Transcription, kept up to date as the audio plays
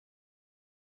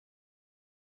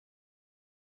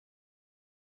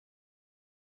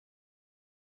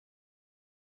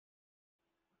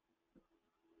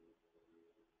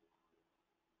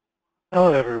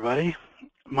Hello, everybody.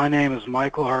 My name is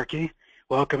Michael Harkey.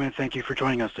 Welcome and thank you for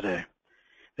joining us today.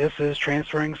 This is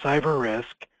Transferring Cyber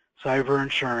Risk, Cyber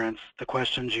Insurance, the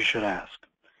questions you should ask.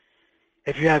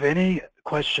 If you have any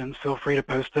questions, feel free to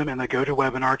post them in the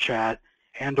GoToWebinar chat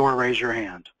and/or raise your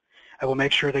hand. I will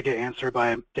make sure they get answered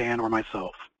by Dan or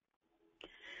myself.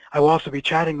 I will also be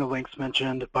chatting the links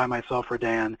mentioned by myself or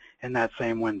Dan in that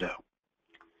same window.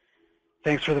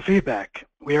 Thanks for the feedback.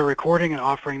 We are recording and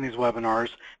offering these webinars.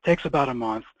 It takes about a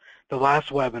month. The last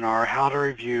webinar, How to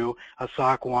Review a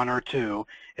SOC 1 or 2,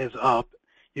 is up.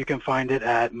 You can find it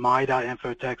at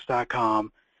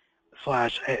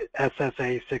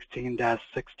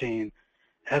my.infotex.com/SSA16-16,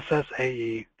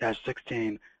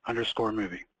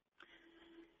 SSAE-16_movie.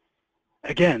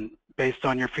 Again, based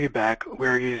on your feedback,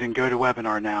 we're using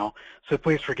GoToWebinar now, so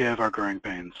please forgive our growing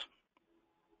pains.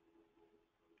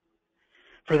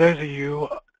 For those of you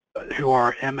who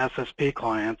are MSSP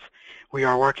clients, we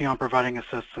are working on providing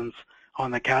assistance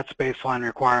on the CATS baseline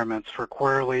requirements for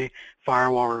quarterly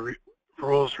firewall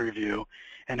rules review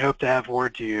and hope to have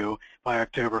word to you by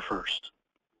October 1st.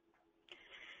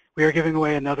 We are giving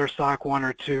away another SOC 1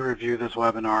 or 2 review this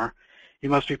webinar. You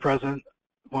must be present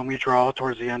when we draw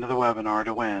towards the end of the webinar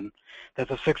to win.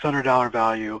 That's a $600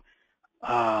 value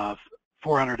of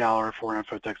 $400 for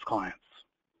Infotex clients.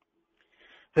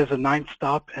 This is the 9th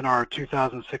stop in our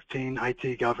 2016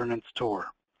 IT Governance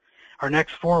Tour. Our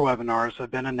next 4 webinars have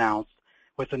been announced,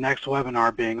 with the next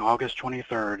webinar being August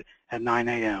 23rd at 9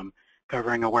 a.m.,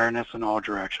 covering awareness in all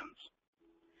directions.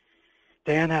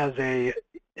 Dan has a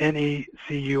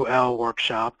NECUL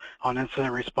workshop on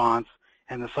incident response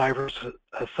and the cyber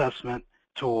assessment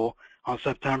tool on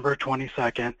September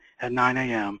 22nd at 9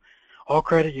 a.m. All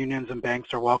credit unions and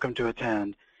banks are welcome to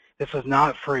attend. This is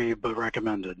not free, but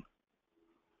recommended.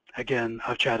 Again,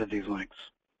 I've chatted these links.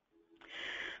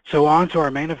 So on to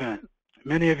our main event.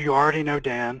 Many of you already know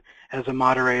Dan as the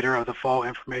moderator of the Fall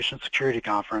Information Security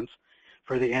Conference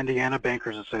for the Indiana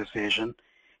Bankers Association.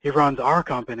 He runs our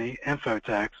company,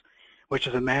 Infotex, which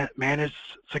is a managed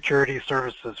security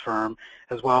services firm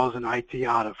as well as an IT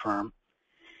audit firm.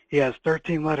 He has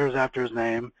 13 letters after his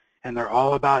name, and they're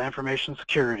all about information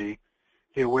security,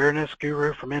 the awareness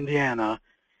guru from Indiana,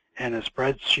 and his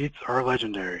spreadsheets are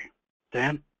legendary.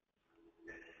 Dan?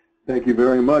 Thank you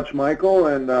very much, Michael,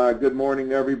 and good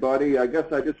morning, everybody. I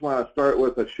guess I just want to start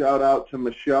with a shout out to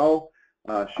Michelle.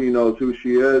 She knows who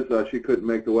she is. She couldn't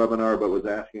make the webinar but was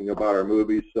asking about our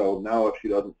movies, so now if she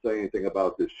doesn't say anything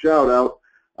about this shout out,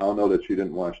 I'll know that she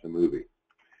didn't watch the movie.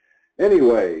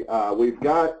 Anyway, we've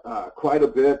got quite a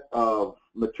bit of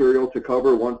material to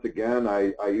cover. Once again,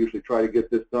 I usually try to get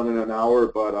this done in an hour,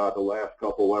 but the last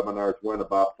couple webinars went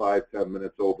about 5-10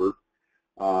 minutes over.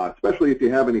 Especially if you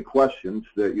have any questions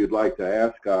that you'd like to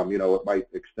ask, it might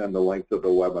extend the length of the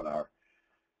webinar.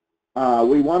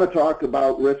 We want to talk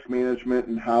about risk management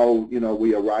and how,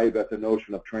 we arrive at the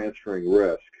notion of transferring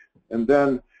risk. And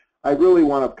then I really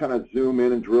want to kind of zoom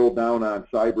in and drill down on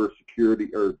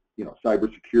cybersecurity or,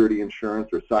 cybersecurity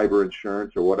insurance or cyber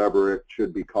insurance or whatever it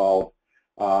should be called.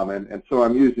 And so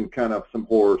I'm using kind of some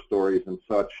horror stories and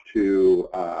such to,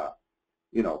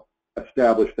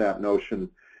 establish that notion.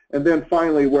 And then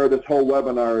finally, where this whole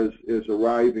webinar is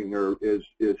arriving or is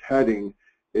heading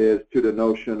is to the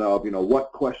notion of,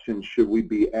 what questions should we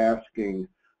be asking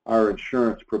our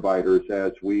insurance providers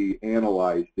as we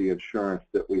analyze the insurance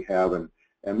that we have and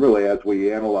really as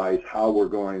we analyze how we're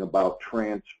going about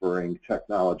transferring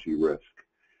technology risk.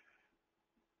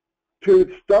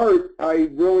 To start, I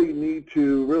really need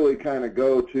to really kind of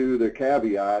go to the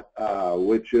caveat,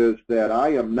 which is that I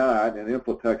am not, and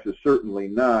Infotex is certainly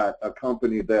not, a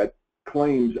company that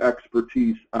claims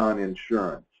expertise on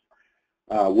insurance.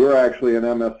 We're actually an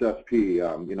MSSP.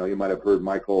 You might have heard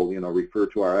Michael, refer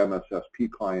to our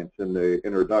MSSP clients in the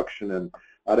introduction, and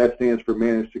that stands for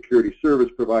Managed Security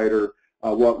Service Provider.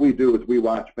 What we do is we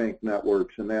watch bank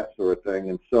networks and that sort of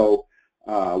thing, and so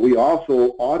we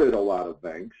also audit a lot of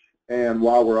banks. And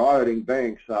while we're auditing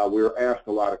banks, we're asked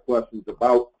a lot of questions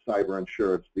about cyber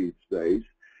insurance these days.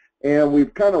 And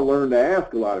we've kind of learned to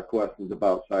ask a lot of questions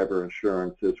about cyber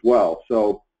insurance as well.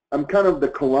 So I'm kind of the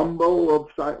Columbo of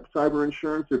cyber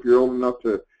insurance, if you're old enough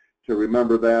to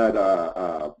remember that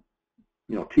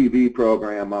TV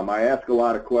program. I ask a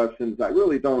lot of questions. I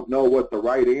really don't know what the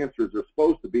right answers are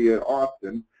supposed to be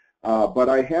often, but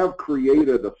I have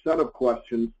created a set of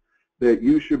questions that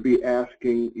you should be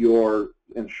asking your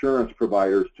insurance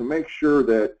providers to make sure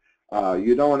that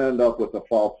you don't end up with a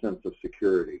false sense of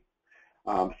security.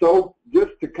 So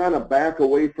just to kind of back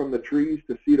away from the trees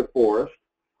to see the forest,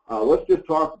 let's just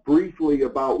talk briefly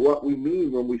about what we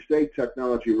mean when we say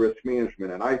technology risk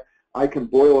management. And I can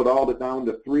boil it all down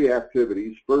to 3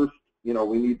 activities. First,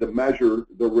 we need to measure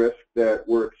the risk that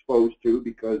we're exposed to,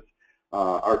 because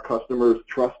our customers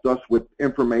trust us with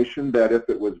information that, if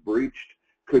it was breached,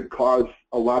 could cause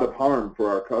a lot of harm for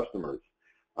our customers.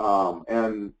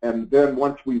 And then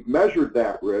once we've measured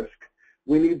that risk,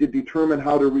 we need to determine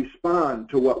how to respond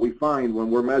to what we find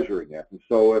when we're measuring it. And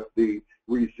so if the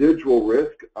residual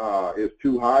risk is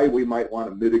too high, we might want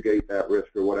to mitigate that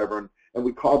risk or whatever, and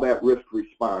we call that risk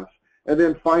response. And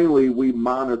then finally, we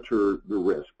monitor the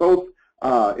risk, both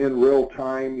in real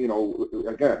time,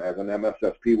 again, as an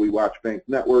MSSP, we watch bank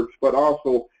networks, but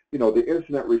also, the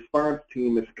incident response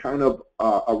team is kind of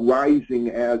arising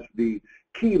as the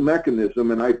key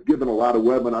mechanism, and I've given a lot of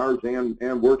webinars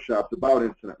and workshops about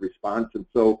incident response, and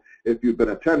so if you've been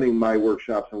attending my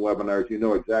workshops and webinars, you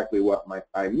know exactly what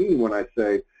I mean when I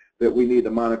say that we need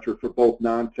to monitor for both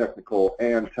non-technical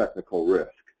and technical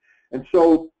risk. And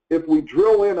so if we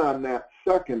drill in on that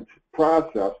second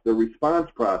process, the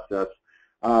response process,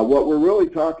 what we're really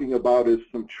talking about is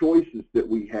some choices that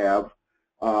we have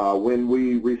when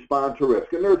we respond to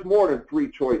risk. And there's more than 3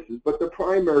 choices, but the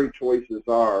primary choices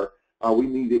are we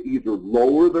need to either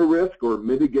lower the risk or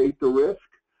mitigate the risk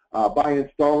by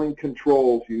installing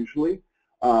controls usually,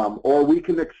 or we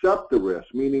can accept the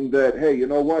risk, meaning that, hey, you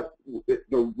know what,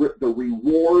 the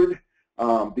reward,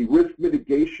 the risk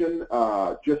mitigation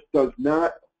just does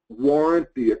not warrant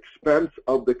the expense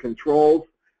of the controls,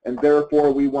 and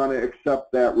therefore we want to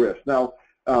accept that risk. Now,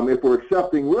 if we're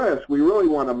accepting risk, we really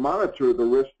want to monitor the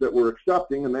risk that we're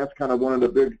accepting, and that's kind of one of the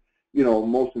big,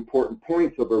 most important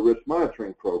points of a risk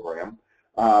monitoring program.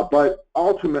 But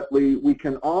ultimately, we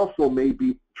can also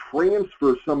maybe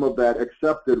transfer some of that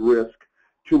accepted risk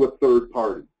to a third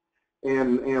party.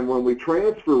 And when we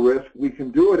transfer risk, we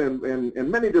can do it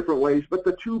in many different ways, but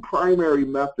the 2 primary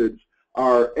methods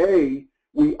are, A,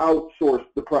 we outsource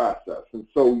the process. And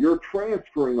so you're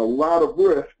transferring a lot of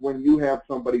risk when you have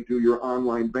somebody do your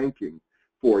online banking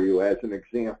for you, as an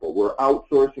example. We're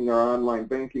outsourcing our online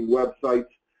banking websites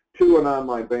to an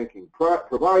online banking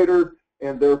provider,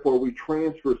 and therefore we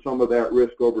transfer some of that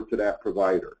risk over to that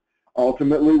provider.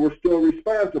 Ultimately, we're still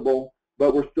responsible,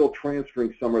 but we're still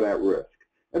transferring some of that risk.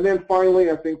 And then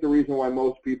finally, I think the reason why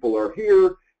most people are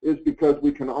here is because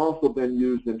we can also then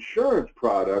use insurance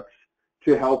products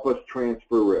to help us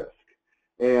transfer risk.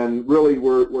 And really,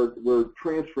 we're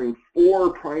transferring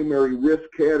 4 primary risk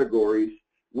categories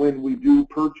when we do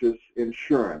purchase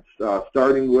insurance,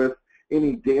 starting with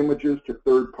any damages to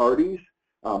third parties.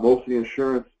 Most of the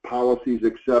insurance policies,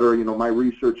 et cetera, my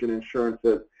research in insurance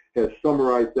has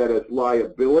summarized that as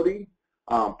liability,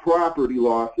 property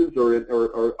losses,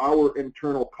 or our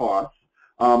internal costs.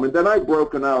 And then I've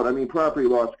broken out, property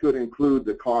loss could include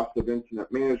the cost of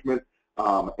incident management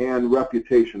and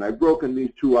reputation. I've broken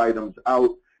these 2 items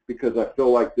out because I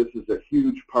feel like this is a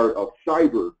huge part of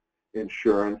cyber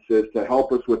insurance, is to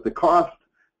help us with the cost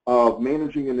of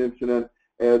managing an incident,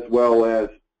 as well as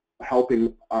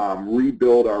helping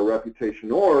rebuild our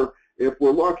reputation. Or if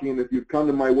we're lucky, and if you've come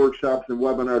to my workshops and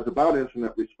webinars about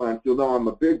incident response, you'll know I'm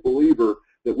a big believer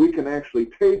that we can actually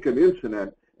take an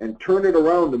incident and turn it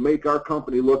around to make our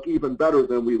company look even better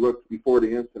than we looked before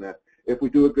the incident if we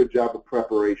do a good job of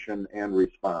preparation and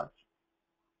response.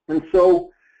 And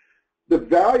so the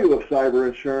value of cyber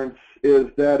insurance is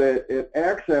that it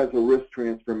acts as a risk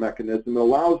transfer mechanism. It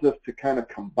allows us to kind of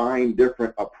combine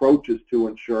different approaches to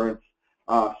insurance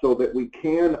so that we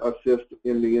can assist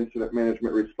in the incident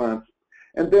management response.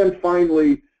 And then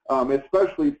finally,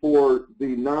 especially for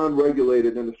the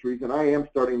non-regulated industries, and I am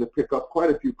starting to pick up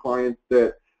quite a few clients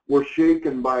that were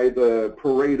shaken by the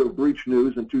parade of breach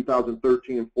news in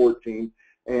 2013 and 14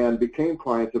 and became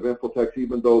clients of Infotex,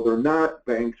 even though they're not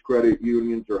banks, credit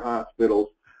unions, or hospitals,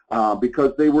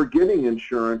 because they were getting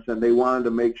insurance and they wanted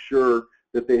to make sure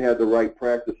that they had the right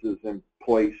practices in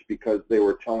place, because they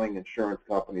were telling insurance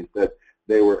companies that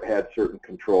they had certain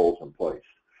controls in place.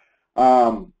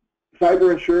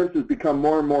 Cyber insurance has become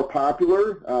more and more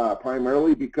popular,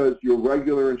 primarily because your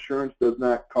regular insurance does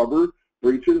not cover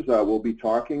breaches. We'll be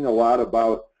talking a lot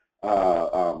about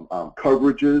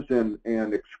coverages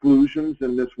and exclusions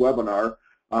in this webinar.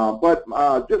 But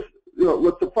just,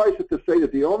 let's suffice it to say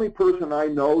that the only person I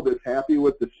know that's happy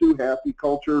with the Sue Happy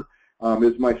culture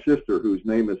is my sister, whose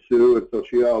name is Sue, and so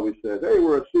she always says, hey,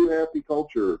 we're a Sue Happy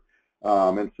culture.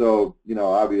 And so,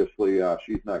 obviously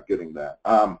she's not getting that.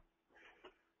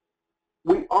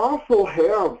 We also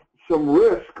have some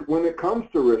risk when it comes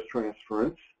to risk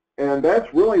transference, and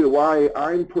that's really why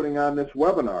I'm putting on this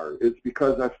webinar. It's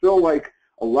because I feel like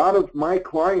a lot of my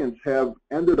clients have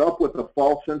ended up with a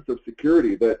false sense of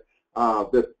security that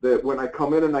that when I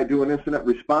come in and I do an incident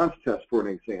response test, for an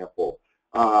example,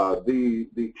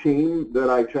 the team that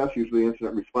I test, usually the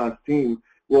incident response team,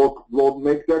 will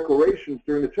make declarations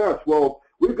during the test. Well,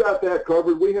 we've got that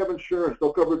covered. We have insurance.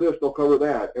 They'll cover this. They'll cover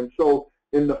that. And so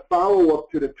in the follow-up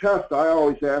to the test, I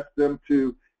always ask them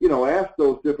to, ask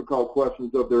those difficult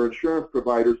questions of their insurance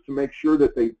providers to make sure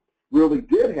that they really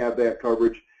did have that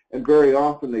coverage, and very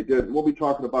often they didn't. We'll be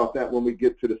talking about that when we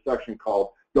get to the section called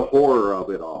the horror of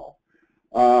it all.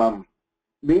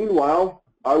 Meanwhile,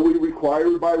 are we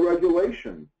required by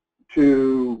regulation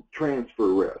to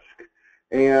transfer risk?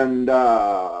 And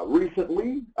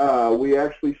recently, we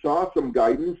actually saw some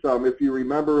guidance. If you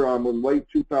remember, in late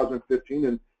 2015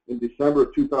 and in December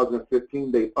of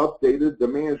 2015, they updated the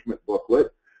management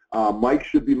booklet. Mike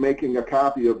should be making a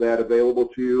copy of that available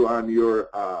to you on your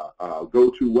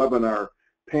GoToWebinar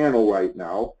panel right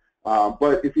now.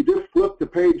 But if you just flip to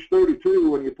page 32,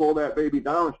 when you pull that baby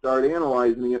down and start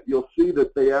analyzing it, you'll see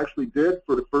that they actually did,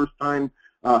 for the first time,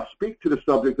 speak to the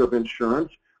subject of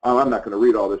insurance. I'm not going to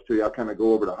read all this to you. I'll kind of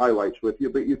go over the highlights with you,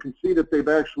 but you can see that they've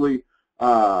actually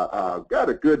got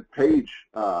a good page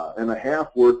and a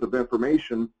half worth of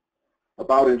information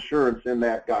about insurance in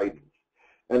that guidance.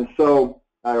 And so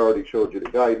I already showed you the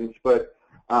guidance, but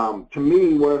to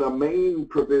me, one of the main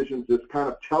provisions is kind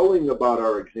of telling about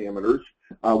our examiners.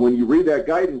 When you read that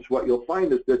guidance, what you'll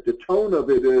find is that the tone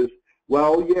of it is,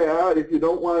 well, yeah, if you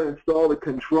don't want to install the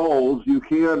controls, you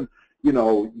can,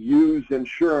 use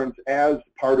insurance as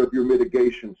part of your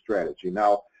mitigation strategy.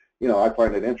 Now, I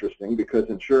find it interesting because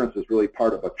insurance is really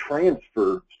part of a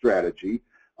transfer strategy.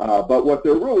 But what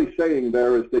they're really saying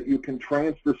there is that you can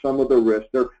transfer some of the risk.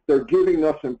 They're giving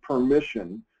us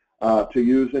permission to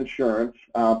use insurance,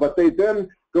 but they then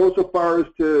go so far as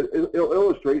to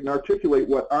illustrate and articulate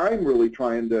what I'm really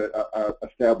trying to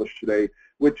establish today,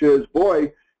 which is,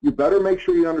 boy, you better make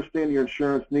sure you understand your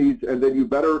insurance needs, and then you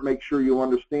better make sure you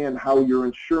understand how your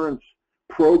insurance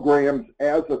programs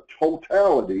as a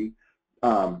totality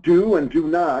do and do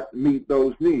not meet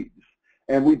those needs.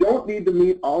 And we don't need to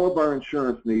meet all of our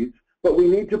insurance needs, but we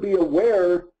need to be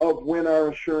aware of when our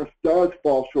insurance does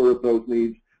fall short of those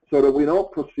needs so that we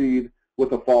don't proceed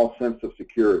with a false sense of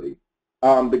security.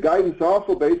 The guidance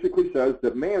also basically says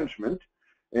that management,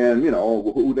 and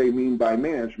who they mean by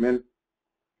management,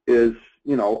 is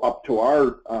up to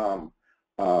our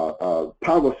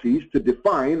policies to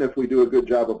define if we do a good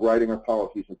job of writing our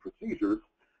policies and procedures.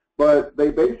 But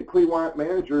they basically want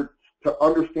managers to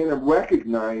understand and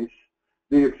recognize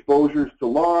the exposures to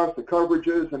loss, the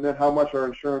coverages, and then how much our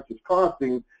insurance is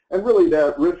costing, and really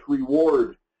that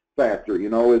risk-reward factor.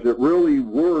 Is it really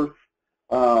worth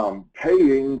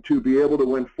paying to be able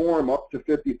to inform up to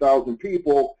 50,000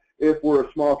 people if we're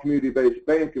a small community-based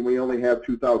bank and we only have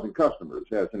 2,000 customers,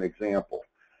 as an example?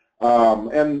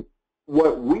 And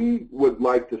what we would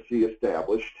like to see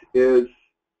established is,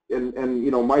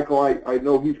 and Michael, I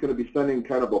know he's going to be sending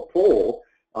kind of a poll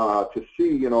to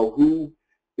see, who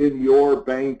in your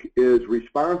bank is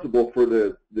responsible for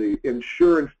the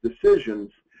insurance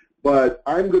decisions, but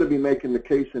I'm going to be making the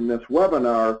case in this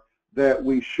webinar that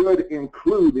we should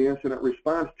include the incident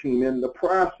response team in the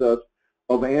process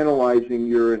of analyzing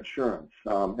your insurance.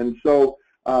 And so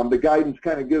the guidance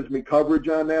kind of gives me coverage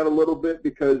on that a little bit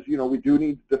because, we do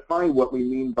need to define what we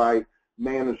mean by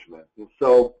management. And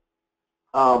so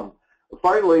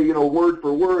finally, word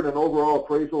for word, an overall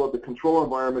appraisal of the control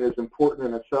environment is important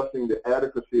in assessing the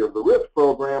adequacy of the risk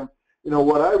program.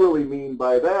 What I really mean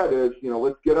by that is,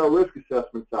 let's get our risk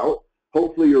assessments out.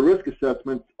 Hopefully your risk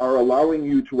assessments are allowing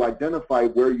you to identify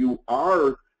where you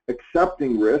are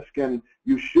accepting risk, and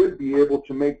you should be able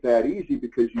to make that easy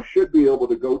because you should be able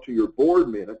to go to your board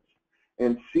minutes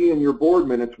and see in your board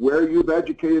minutes where you've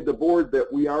educated the board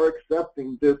that we are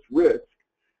accepting this risk.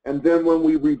 And then when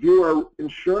we review our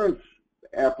insurance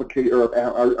application or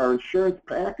our insurance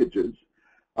packages,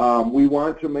 we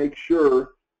want to make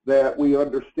sure that we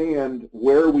understand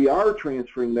where we are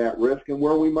transferring that risk and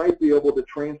where we might be able to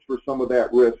transfer some of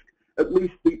that risk, at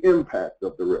least the impact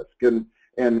of the risk. And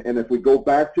if we go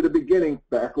back to the beginning,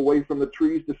 back away from the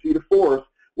trees to see the forest,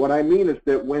 what I mean is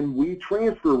that when we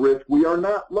transfer risk, we are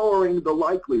not lowering the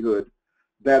likelihood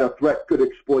that a threat could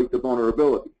exploit the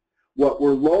vulnerability. What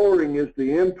we're lowering is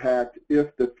the impact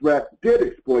if the threat did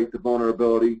exploit the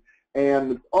vulnerability.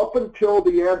 And up until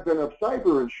the advent of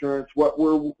cyber insurance, what we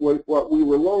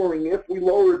were lowering, if we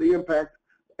lowered the impact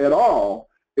at all,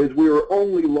 is we were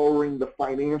only lowering the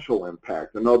financial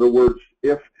impact. In other words,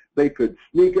 if they could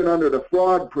sneak it under the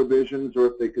fraud provisions, or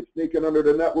if they could sneak it under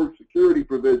the network security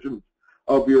provisions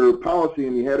of your policy,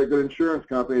 and you had a good insurance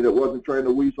company that wasn't trying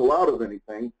to weasel out of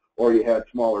anything, or you had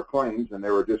smaller claims and they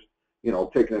were just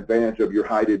taking advantage of your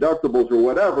high deductibles or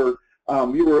whatever,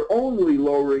 you were only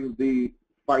lowering the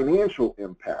financial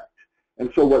impact.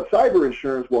 And so what cyber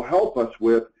insurance will help us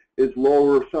with is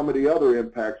lower some of the other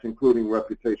impacts, including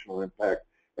reputational impact,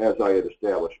 as I had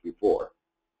established before.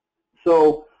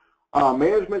 So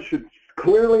management should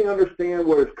clearly understand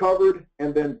what is covered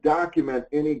and then document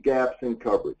any gaps in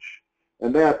coverage.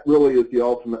 And that really is the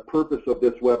ultimate purpose of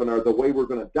this webinar. The way we're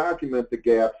going to document the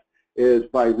gaps is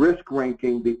by risk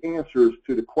ranking the answers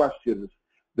to the questions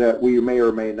that we may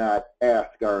or may not ask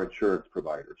our insurance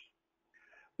providers.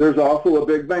 There's also a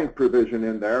big bank provision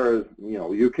in there. As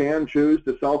you can choose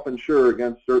to self-insure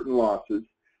against certain losses.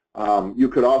 You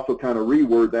could also kind of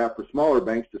reword that for smaller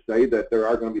banks to say that there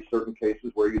are going to be certain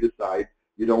cases where you decide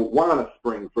you don't want to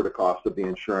spring for the cost of the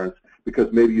insurance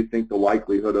because maybe you think the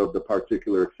likelihood of the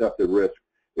particular accepted risk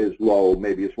is low.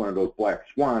 Maybe it's one of those black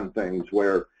swan things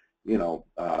where you don't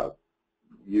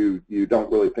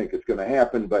really think it's going to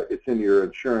happen, but it's in your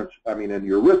insurance, in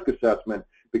your risk assessment,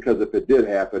 because if it did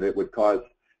happen, it would cause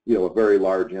a very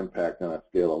large impact on a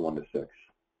scale of 1 to 6.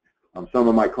 Some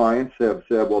of my clients have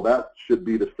said, well, that should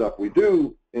be the stuff we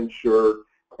do insure,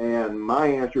 and my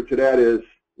answer to that is,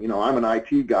 I'm an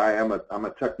IT guy, I'm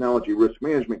a technology risk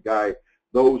management guy.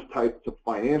 Those types of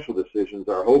financial decisions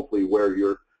are hopefully where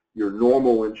your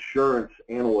normal insurance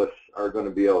analysts are going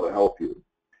to be able to help you.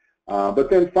 But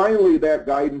then finally, that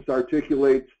guidance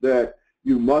articulates that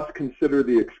you must consider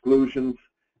the exclusions,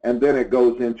 and then it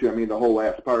goes into, the whole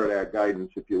last part of that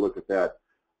guidance, if you look at that,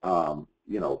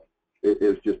 it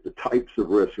is just the types of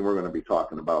risks, and we're going to be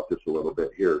talking about this a little bit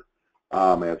here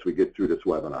as we get through this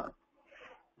webinar.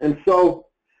 And so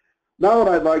now what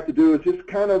I'd like to do is just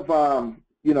kind of,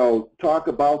 talk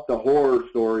about the horror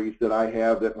stories that I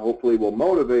have that hopefully will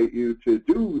motivate you to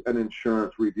do an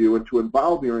insurance review and to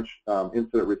involve your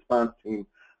incident response team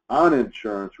on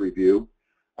insurance review.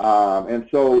 And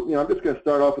so, I'm just going to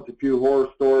start off with a few horror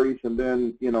stories and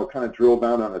then, kind of drill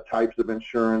down on the types of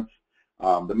insurance.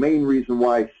 The main reason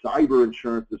why cyber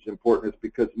insurance is important is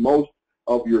because most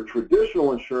of your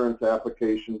traditional insurance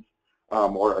applications,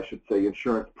 or I should say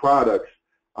insurance products,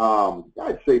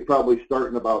 I'd say probably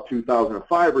starting about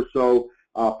 2005 or so,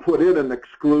 put in an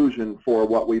exclusion for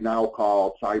what we now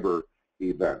call cyber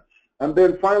events. And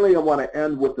then finally, I want to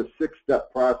end with a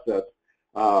 6-step process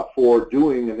for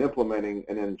doing and implementing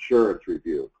an insurance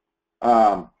review.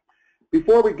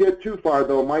 Before we get too far,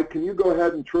 though, Mike, can you go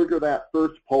ahead and trigger that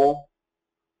first poll?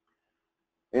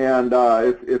 And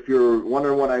if you're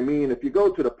wondering what I mean, if you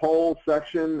go to the poll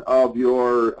section of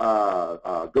your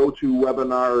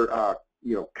GoToWebinar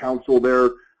console there,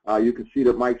 you can see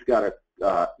that Mike's got a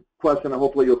question, and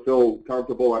hopefully you'll feel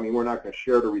comfortable. We're not going to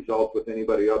share the results with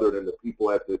anybody other than the people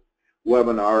at this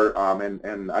webinar,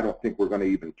 and I don't think we're going to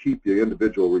even keep the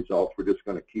individual results. We're just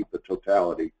going to keep the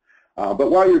totality.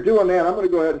 But while you're doing that, I'm going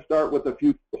to go ahead and start with a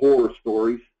few horror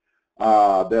stories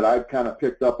that I've kind of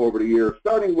picked up over the years,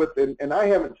 starting with, and I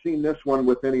haven't seen this one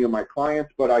with any of my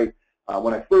clients, but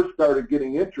when I first started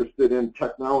getting interested in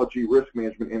technology risk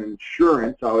management and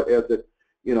insurance, I've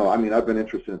been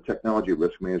interested in technology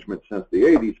risk management since the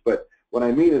 80s, but what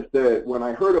I mean is that when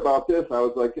I heard about this, I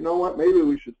was like, you know what, maybe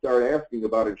we should start asking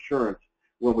about insurance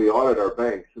when we audit our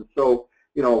banks. And so,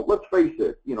 let's face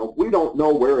it, we don't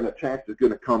know where an attack is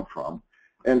going to come from.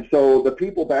 And so the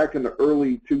people back in the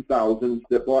early 2000s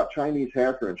that bought Chinese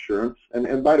hacker insurance,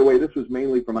 and by the way, this was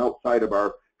mainly from outside of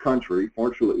our country.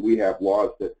 Fortunately, we have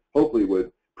laws that hopefully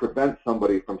would prevent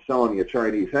somebody from selling you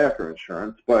Chinese hacker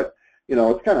insurance, but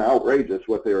it's kind of outrageous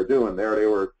what they were doing there.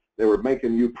 They were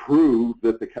making you prove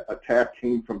that the attack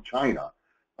came from China.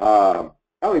 I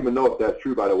don't even know if that's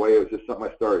true, by the way. It was just something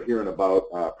I started hearing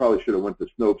about. Probably should have went to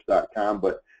Snopes.com,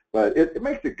 but it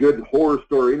makes a good horror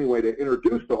story anyway to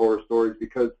introduce the horror stories,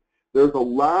 because there's a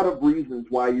lot of reasons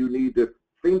why you need to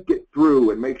think it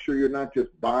through and make sure you're not just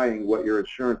buying what your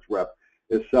insurance rep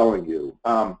is selling you.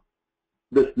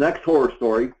 This next horror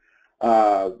story,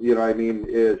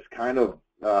 is kind of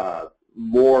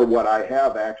more what I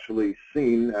have actually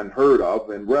seen and heard of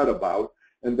and read about,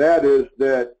 and that is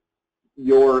that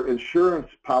your insurance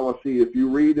policy, if you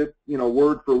read it,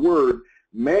 word for word,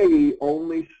 may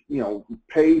only,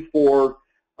 pay for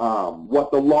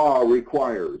what the law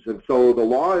requires. And so the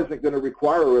law isn't going to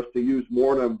require us to use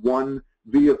more than one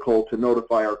vehicle to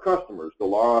notify our customers. The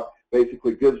law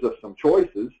basically gives us some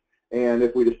choices, and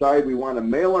if we decide we want to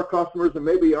mail our customers and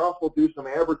maybe also do some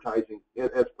advertising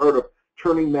as part of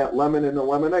turning that lemon into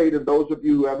lemonade, and those of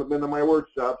you who haven't been to my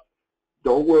workshops,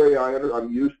 don't worry,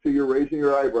 I'm used to you raising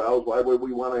your eyebrows. Why would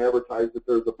we want to advertise that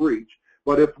there's a breach?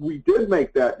 But if we did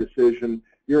make that decision,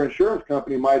 your insurance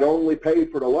company might only pay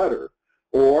for the letter.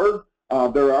 Or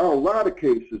there are a lot of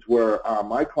cases where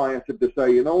my clients have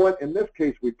decided, you know what, in this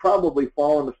case, we probably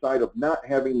fall on the side of not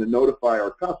having to notify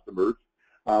our customers,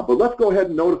 but let's go ahead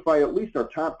and notify at least our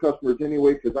top customers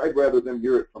anyway, because I'd rather them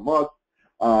hear it from us.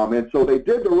 And so they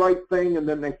did the right thing, and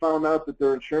then they found out that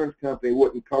their insurance company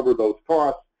wouldn't cover those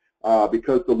costs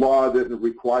because the law didn't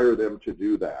require them to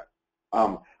do that.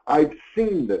 I've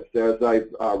seen this as I've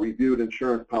reviewed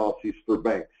insurance policies for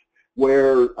banks,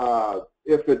 where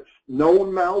if it's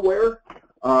known malware,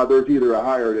 there's either a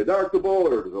higher deductible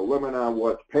or there's a limit on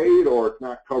what's paid, or it's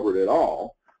not covered at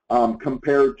all,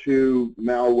 compared to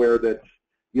malware that's,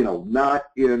 you know, not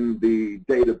in the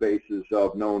databases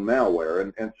of known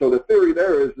malware. And so the theory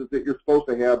there is that you're supposed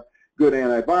to have good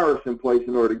antivirus in place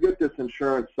in order to get this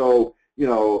insurance. So, you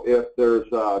know, if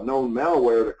there's known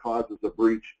malware that causes a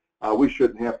breach, we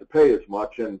shouldn't have to pay as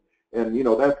much. And you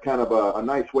know, that's kind of a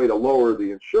nice way to lower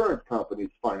the insurance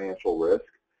company's financial risk,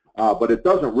 but it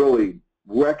doesn't really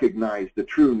recognize the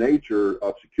true nature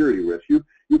of security risk.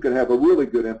 You can have a really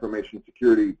good information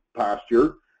security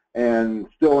posture and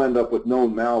still end up with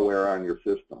known malware on your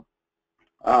system.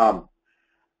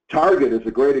 Target is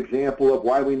a great example of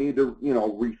why we need to, you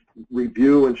know,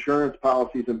 review insurance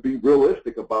policies and be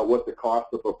realistic about what the cost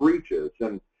of a breach is.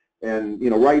 And you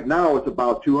know, right now it's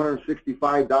about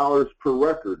 $265 per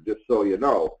record, just so you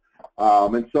know.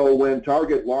 And so when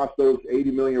Target lost those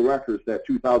 80 million records, that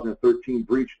 2013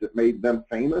 breach that made them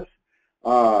famous,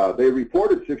 they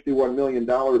reported $61 million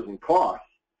in costs,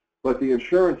 but the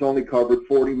insurance only covered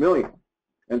 $40 million.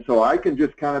 And so I can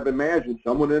just kind of imagine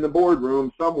someone in a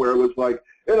boardroom somewhere was like,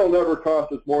 it'll never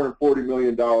cost us more than $40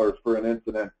 million for an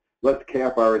incident. Let's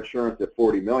cap our insurance at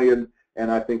 $40 million. And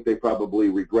I think they probably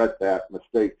regret that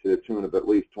mistake to the tune of at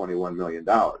least $21 million.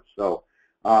 So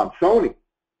Sony,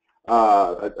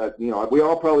 you know, we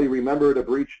all probably remember the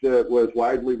breach that was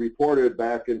widely reported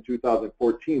back in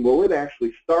 2014. Well, it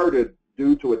actually started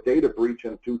due to a data breach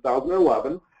in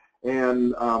 2011.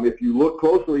 And if you look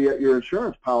closely at your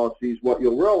insurance policies, what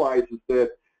you'll realize is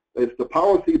that it's the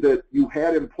policy that you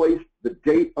had in place the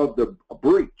date of the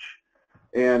breach.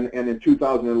 And in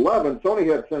 2011,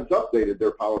 Sony had since updated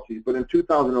their policies, but in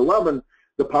 2011,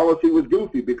 the policy was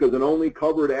goofy because it only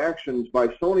covered actions by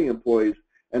Sony employees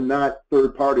and not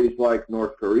third parties like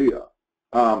North Korea.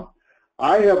 I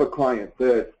have a client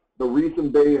that the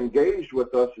reason they engaged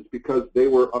with us is because they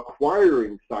were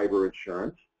acquiring cyber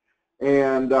insurance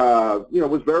and you know,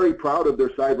 was very proud of their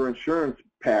cyber insurance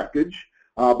package,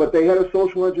 but they had a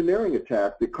social engineering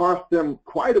attack that cost them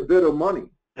quite a bit of money.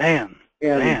 Dan.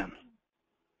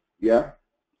 Yeah?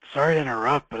 Sorry to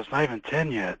interrupt, but it's not even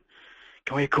 10 yet.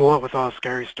 Can we cool up with all the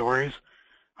scary stories?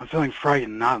 I'm feeling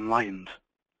frightened, not enlightened.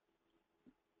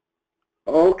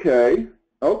 Okay,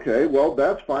 well,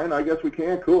 that's fine. I guess we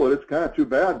can cool it. It's kind of too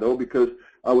bad, though, because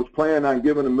I was planning on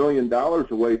giving $1 million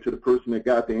away to the person that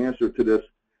got the answer to this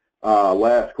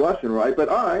last question, right? But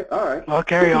all right. Well,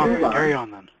 carry on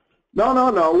then.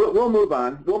 No, we'll move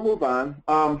on.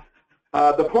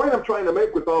 The point I'm trying to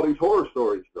make with all these horror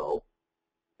stories, though,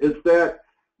 is that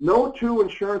no two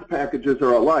insurance packages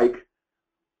are alike,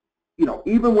 you know,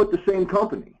 even with the same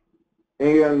company.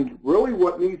 And really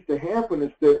what needs to happen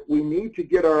is that we need to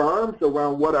get our arms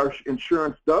around what our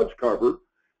insurance does cover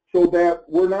so that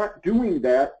we're not doing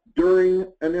that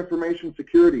during an information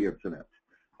security incident.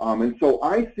 And so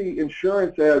I see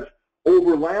insurance as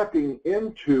overlapping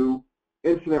into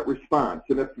incident response.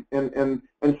 And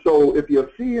so if you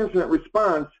see incident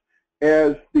response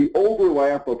as the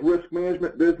overlap of risk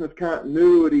management, business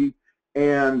continuity,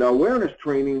 and awareness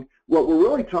training, what we're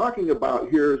really talking about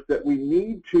here is that we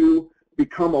need to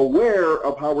become aware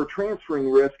of how we're transferring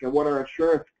risk and what our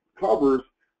insurance covers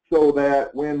so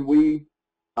that when we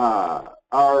are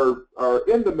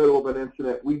in the middle of an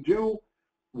incident, we do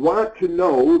want to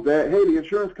know that, hey, the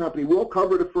insurance company will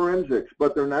cover the forensics,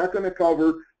 but they're not going to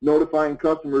cover notifying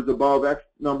customers above X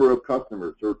number of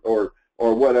customers or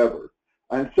whatever.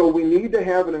 And so we need to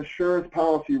have an insurance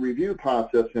policy review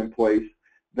process in place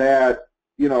that,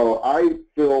 you know, I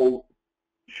feel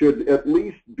should at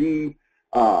least be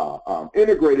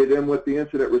integrated in with the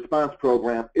incident response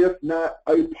program, if not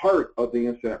a part of the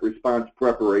incident response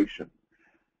preparation.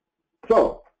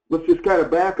 So let's just kind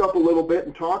of back up a little bit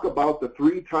and talk about the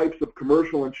 3 types of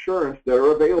commercial insurance that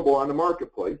are available on the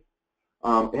marketplace,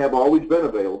 have always been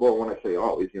available. When I say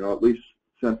always, you know, at least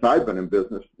since I've been in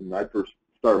business, and I first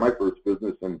started my first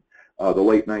business in the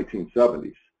late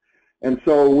 1970s. And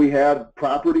so we had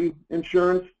property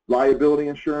insurance, liability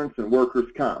insurance, and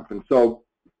workers' comp. And so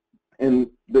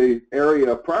in the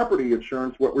area of property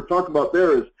insurance, what we're talking about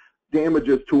there is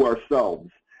damages to ourselves.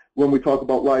 When we talk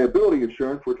about liability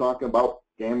insurance, we're talking about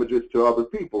damages to other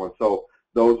people. And so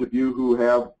those of you who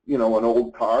have, you know, an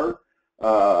old car,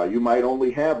 you might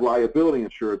only have liability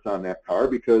insurance on that car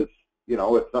because, you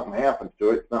know, if something happens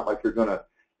to it, it's not like you're going to,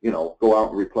 you know, go out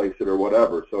and replace it or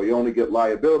whatever. So you only get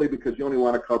liability because you only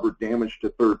want to cover damage to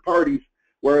third parties.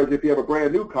 Whereas if you have a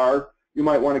brand new car, you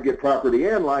might want to get property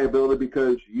and liability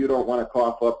because you don't want to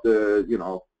cough up the, you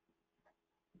know,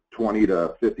 $20,000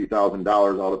 to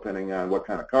 $50,000, all depending on what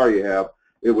kind of car you have,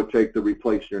 it would take to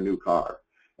replace your new car.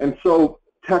 And so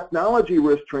technology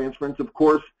risk transference, of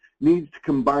course, needs to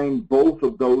combine both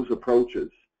of those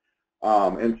approaches.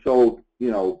 And so,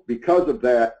 you know, because of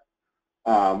that,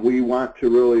 we want to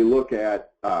really look at,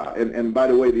 and by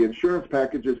the way, the insurance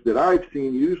packages that I've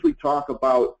seen usually talk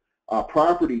about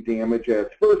property damage as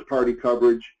first-party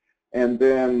coverage, and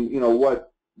then, you know,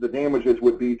 what the damages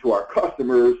would be to our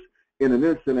customers in an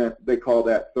incident, they call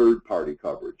that third-party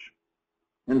coverage.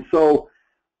 And so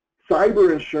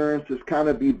cyber insurance has kind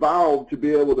of evolved to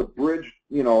be able to bridge,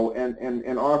 you know,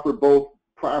 and offer both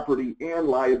property and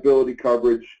liability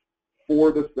coverage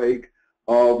for the sake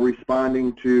of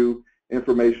responding to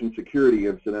information security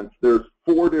incidents. There's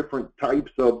 4 different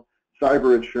types of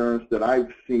cyber insurance that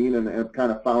I've seen and have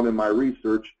kind of found in my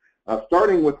research,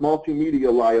 starting with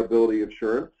multimedia liability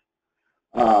insurance.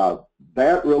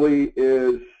 That really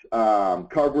is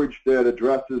coverage that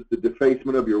addresses the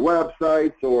defacement of your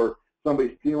websites or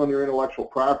somebody stealing your intellectual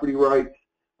property rights.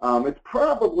 It's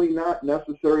probably not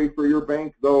necessary for your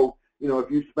bank, though. You know,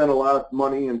 if you spend a lot of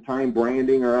money and time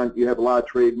branding, or you have a lot of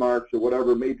trademarks or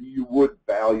whatever, maybe you would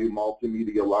value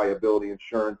multimedia liability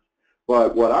insurance.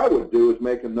 But what I would do is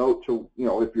make a note to, you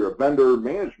know, if you're a vendor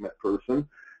management person,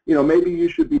 you know, maybe you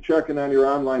should be checking on your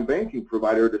online banking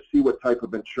provider to see what type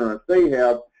of insurance they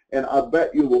have. And I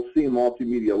bet you will see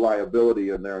multimedia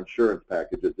liability in their insurance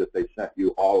packages if they sent you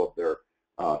all of their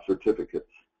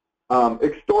certificates.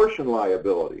 Extortion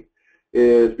liability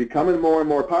is becoming more and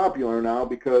more popular now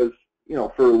because, you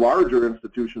know, for larger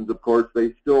institutions, of course,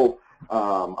 they still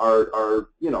are,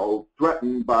 you know,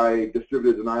 threatened by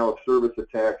distributed denial of service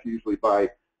attacks, usually by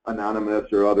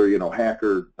anonymous or other, you know,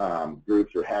 hacker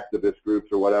groups or hacktivist groups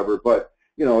or whatever. But,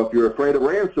 you know, if you're afraid of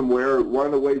ransomware, one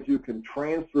of the ways you can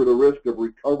transfer the risk of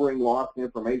recovering lost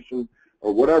information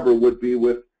or whatever would be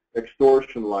with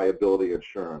extortion liability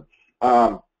insurance.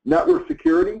 Network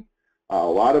security. A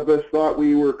lot of us thought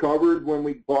we were covered when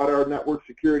we bought our network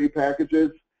security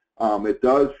packages. It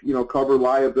does, you know, cover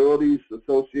liabilities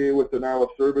associated with denial of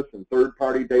service and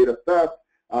third-party data theft.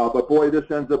 But boy, this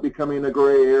ends up becoming a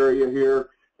gray area here.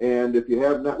 And if you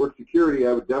have network security,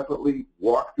 I would definitely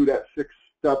walk through that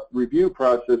 6-step review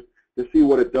process to see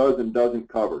what it does and doesn't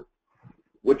cover.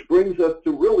 Which brings us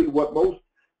to really what most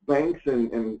banks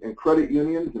and credit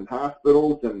unions and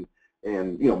hospitals and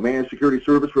you know, managed security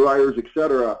service providers, et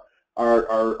cetera,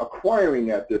 are acquiring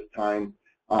at this time.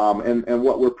 And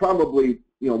what we're probably,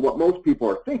 you know, what most people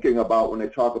are thinking about when they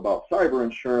talk about cyber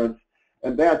insurance,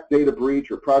 and that's data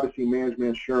breach or privacy management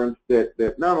insurance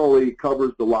that not only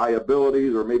covers the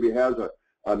liabilities or maybe has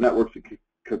a network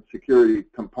security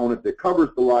component that covers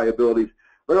the liabilities,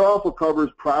 but it also covers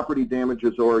property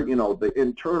damages or, you know, the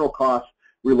internal costs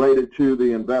related to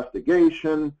the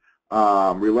investigation,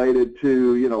 related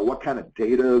to, you know, what kind of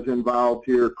data is involved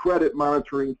here, credit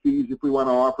monitoring fees if we want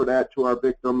to offer that to our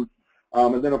victims,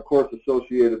 and then, of course,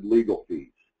 associated legal fees.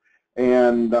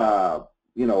 And,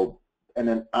 you know, and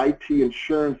an IT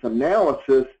insurance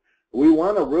analysis, we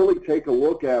want to really take a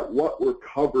look at what we're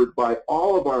covered by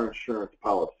all of our insurance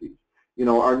policies. You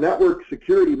know, our network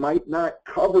security might not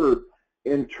cover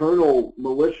internal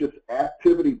malicious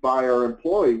activity by our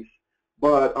employees,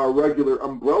 but our regular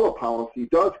umbrella policy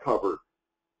does cover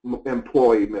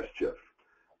employee mischief.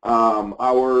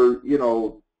 Our, you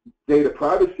know, data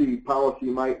privacy policy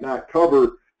might not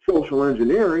cover social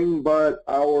engineering, but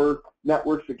our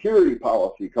network security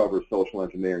policy covers social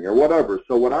engineering or whatever.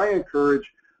 So what I encourage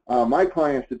my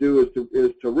clients to do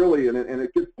is to really, and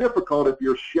it gets difficult if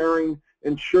you're sharing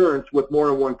insurance with more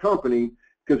than one company,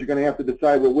 because you're going to have to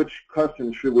decide, well, which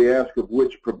question should we ask of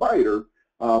which provider.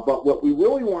 But what we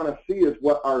really want to see is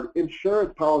what our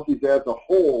insurance policies as a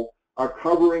whole are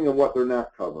covering and what they're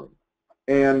not covering.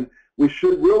 And we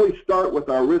should really start with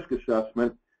our risk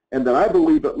assessment, and then I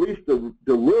believe at least the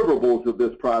deliverables of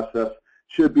this process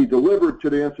should be delivered to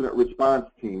the incident response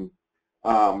team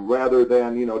rather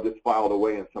than, you know, just filed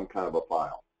away in some kind of a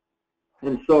file.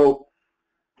 And so,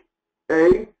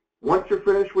 once you're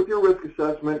finished with your risk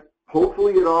assessment,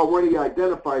 hopefully it already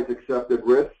identifies accepted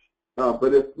risks.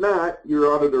 But if not,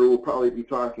 your auditor will probably be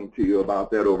talking to you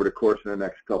about that over the course of the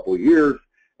next couple of years.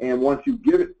 And once you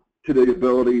get it to the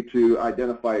ability to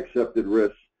identify accepted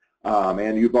risks,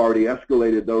 and you've already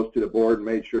escalated those to the board and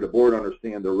made sure the board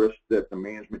understands the risk that the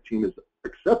management team is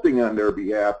accepting on their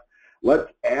behalf,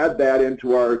 let's add that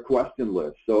into our question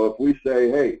list. So if we say,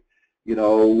 hey, you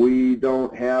know, we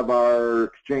don't have our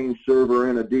Exchange server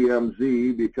in a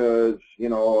DMZ because, you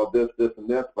know, of this, this, and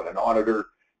this, but an auditor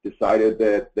decided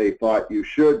that they thought you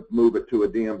should move it to a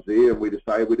DMZ, and we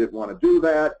decided we didn't want to do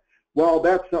that. Well,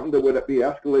 that's something that would be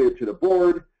escalated to the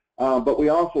board, but we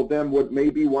also then would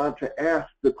maybe want to ask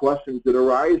the questions that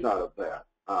arise out of that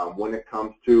when it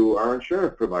comes to our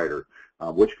insurance provider,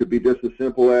 which could be just as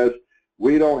simple as,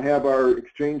 we don't have our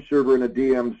Exchange server in a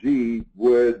DMZ.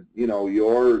 Would, you know,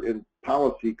 your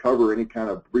policy cover any kind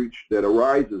of breach that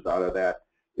arises out of that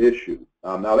issue?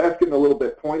 Now that's getting a little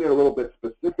bit pointed, a little bit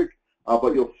specific,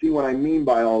 but you'll see what I mean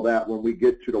by all that when we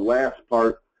get to the last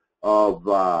part of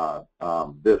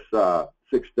this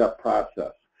six-step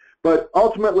process. But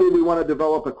ultimately, we want to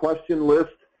develop a question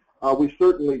list. We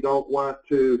certainly don't want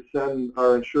to send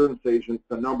our insurance agents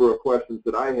a number of questions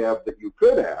that I have that you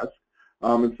could ask.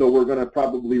 And so we're going to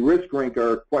probably risk rank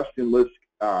our question list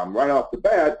right off the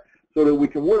bat so that we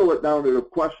can whittle it down to the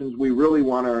questions we really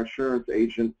want our insurance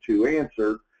agent to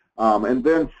answer, and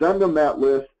then send them that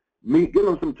list, give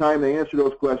them some time to answer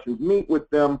those questions, meet with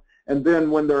them, and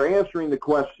then when they're answering the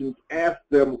questions, ask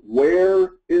them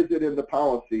where is it in the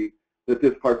policy that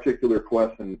this particular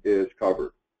question is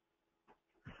covered.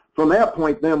 From that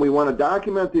point then, we want to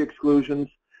document the exclusions,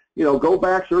 you know, go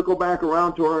back, circle back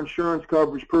around to our insurance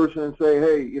coverage person and say,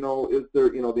 hey, you know, is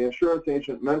there, you know, the insurance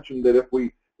agent mentioned that if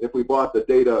we bought the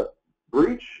data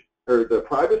breach or the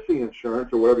privacy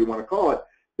insurance or whatever you want to call it,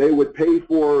 they would pay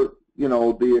for, you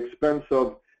know, the expense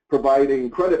of providing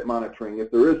credit monitoring if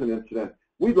there is an incident.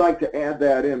 We'd like to add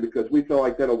that in because we feel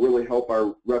like that'll really help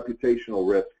our reputational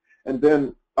risk, and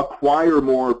then acquire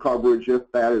more coverage if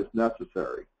that is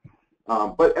necessary.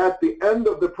 But at the end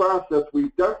of the process, we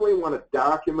definitely want to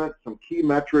document some key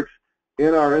metrics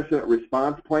in our incident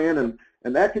response plan,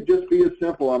 and that could just be as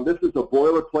simple. This is a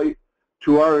boilerplate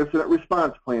to our incident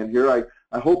response plan here.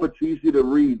 I hope it's easy to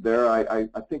read there. I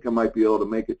think I might be able to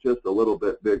make it just a little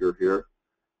bit bigger here.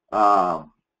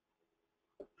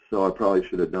 So I probably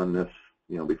should have done this,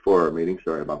 you know, before our meeting.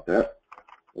 Sorry about that.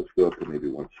 Let's go up to maybe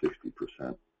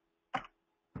 160%.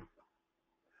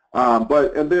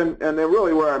 And then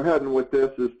really where I'm heading with this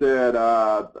is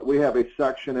that we have a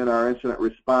section in our incident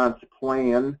response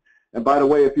plan. And by the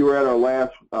way, if you were at our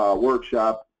last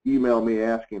workshop, email me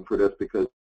asking for this because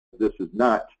this is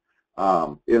not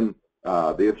in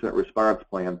the incident response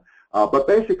plan. But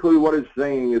basically what it's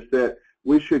saying is that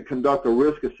we should conduct a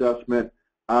risk assessment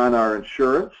on our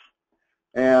insurance,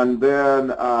 and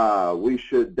then we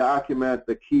should document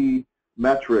the key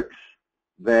metrics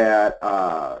that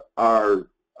are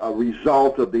a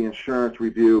result of the insurance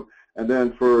review. And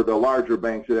then for the larger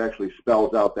banks, it actually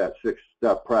spells out that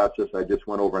six-step process I just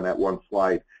went over in that one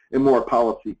slide in more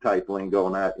policy type lingo,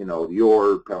 not, you know,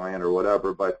 your plan or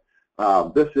whatever. But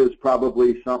this is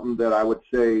probably something that I would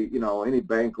say, you know, any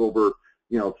bank over,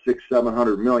 you know,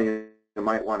 600-700 million you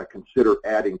might want to consider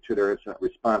adding to their incident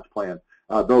response plan.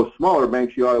 Those smaller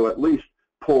banks, you ought to at least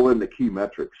pull in the key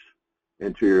metrics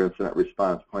into your incident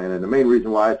response plan. And the main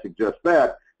reason why I suggest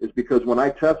that is because when I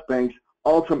test banks,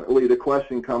 ultimately the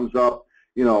question comes up,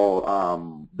 you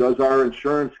know, does our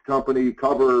insurance company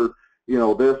cover, you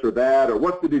know, this or that, or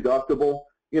what's the deductible?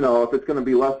 You know, if it's going to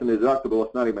be less than the deductible,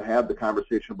 let's not even have the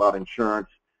conversation about insurance,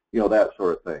 you know, that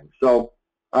sort of thing. So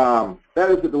that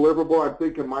is a deliverable. I'm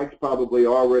thinking Mike's probably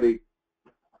already,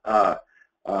 you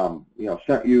know,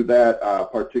 sent you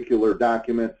that particular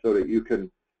document so that you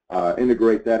can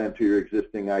integrate that into your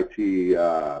existing IT,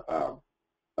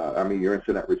 your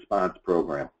incident response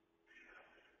program.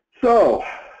 So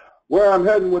where I'm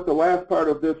heading with the last part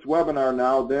of this webinar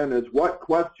now then is what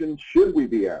questions should we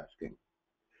be asking?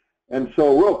 And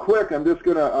so real quick, I'm just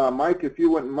going to, Mike, if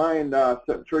you wouldn't mind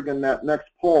triggering that next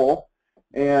poll.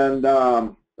 And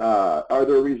are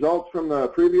there results from the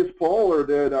previous poll, or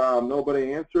did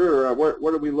nobody answer? Or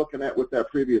what are we looking at with that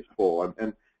previous poll?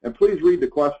 And please read the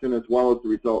question as well as the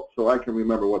results so I can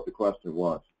remember what the question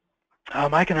was.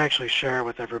 I can actually share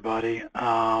with everybody.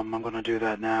 I'm going to do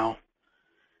that now.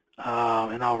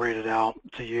 And I'll read it out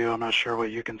to you. I'm not sure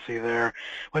what you can see there.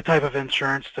 What type of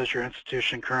insurance does your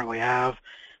institution currently have?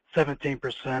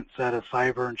 17% said a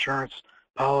cyber insurance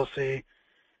policy.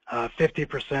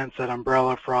 50% said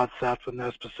umbrella, fraud, theft with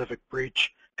no specific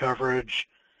breach coverage.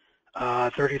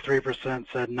 33%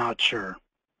 said not sure.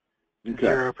 Okay.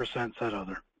 0% said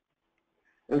other.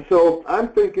 And so I'm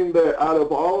thinking that out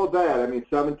of all of that, I mean,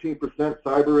 17%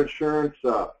 cyber insurance,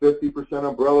 50%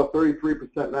 umbrella,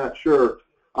 33% not sure.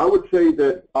 I would say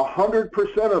that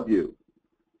 100% of you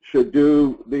should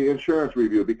do the insurance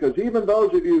review, because even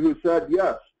those of you who said,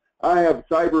 yes, I have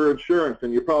cyber insurance,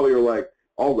 and you probably are like,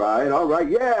 all right,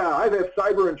 yeah, I have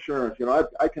cyber insurance, you know,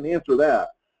 I can answer that.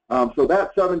 So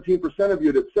that 17% of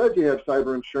you that said you have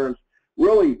cyber insurance,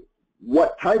 really,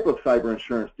 what type of cyber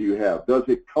insurance do you have? Does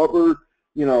it cover,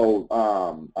 you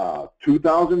know,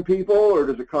 2,000 people, or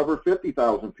does it cover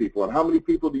 50,000 people? And how many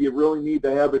people do you really need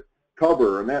to have it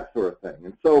cover, and that sort of thing?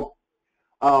 And so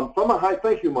from a high,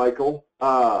 thank you, Michael.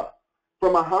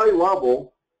 From a high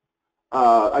level,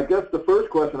 I guess the first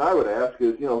question I would ask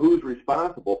is, you know, who's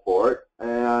responsible for it,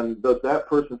 and does that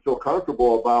person feel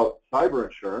comfortable about cyber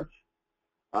insurance?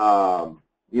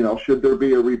 You know, should there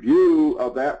be a review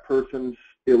of that person's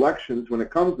elections when it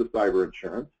comes to cyber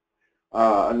insurance?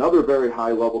 Another very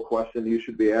high-level question you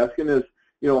should be asking is,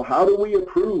 you know, how do we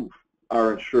approve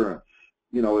our insurance?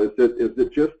 You know, is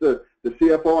it just the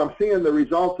CFO? I'm seeing the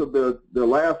results of the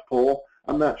last poll.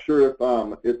 I'm not sure if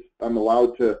I'm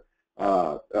allowed to.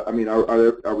 I mean,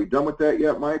 are we done with that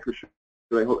yet, Mike? Or should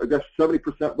I guess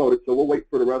 70% voted, so we'll wait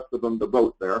for the rest of them to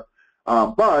vote there.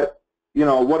 But you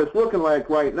know, what it's looking like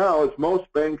right now is most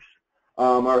banks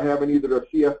are having either their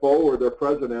CFO or their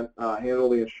president handle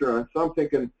the insurance. So I'm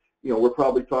thinking, you know, we're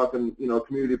probably talking, you know,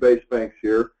 community-based banks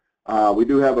here. We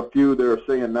do have a few that are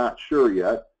saying not sure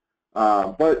yet.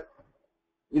 But,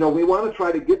 you know, we want to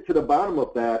try to get to the bottom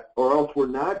of that, or else we're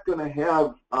not going to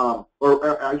have,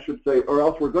 or I should say, or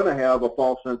else we're going to have a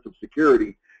false sense of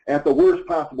security at the worst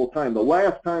possible time. The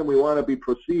last time we want to be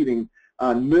proceeding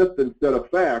on myth instead of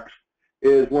facts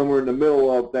is when we're in the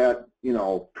middle of that, you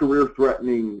know,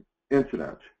 career-threatening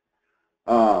incident.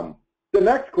 The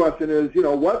next question is, you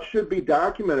know, what should be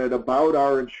documented about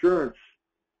our insurance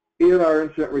in our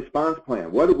incident response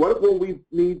plan? What will we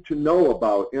need to know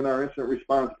about in our incident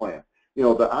response plan? You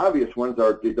know, the obvious ones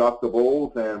are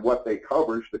deductibles and what they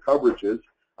cover, the coverages,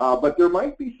 but there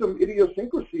might be some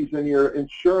idiosyncrasies in your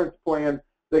insurance plan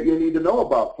that you need to know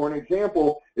about. For an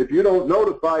example, if you don't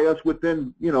notify us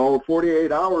within, you know,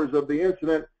 48 hours of the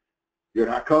incident, you're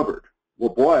not covered.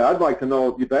 Well, boy, I'd like to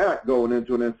know that going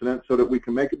into an incident so that we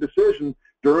can make a decision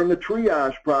during the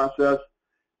triage process.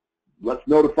 Let's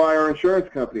notify our insurance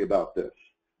company about this.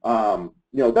 You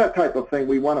know, that type of thing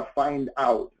we want to find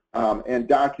out and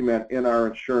document in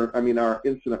our our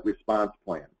incident response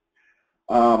plan.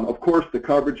 Of course, the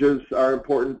coverages are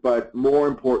important, but more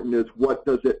important is what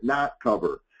does it not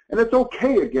cover. And it's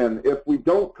okay, again, if we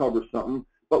don't cover something,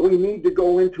 but we need to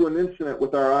go into an incident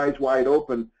with our eyes wide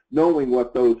open, knowing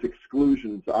what those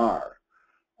exclusions are.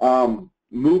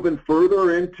 Moving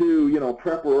further into, you know,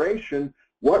 preparation,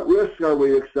 what risks are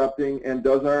we accepting, and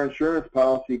does our insurance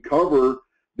policy cover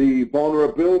the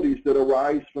vulnerabilities that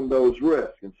arise from those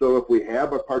risks? And so if we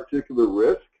have a particular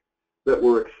risk that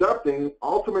we're accepting,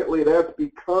 ultimately that's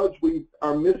because we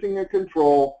are missing a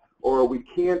control, or we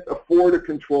can't afford a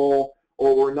control,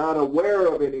 or we're not aware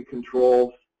of any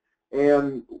controls,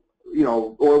 and you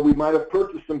know, or we might have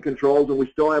purchased some controls and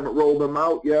we still haven't rolled them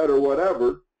out yet, or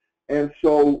whatever. And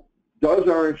so does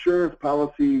our insurance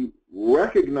policy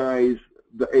recognize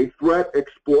a threat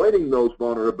exploiting those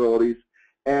vulnerabilities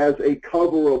as a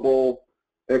coverable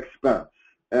expense?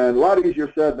 And a lot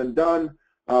easier said than done,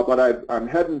 but I'm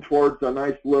heading towards a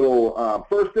nice little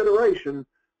first iteration,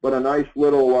 but a nice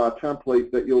little template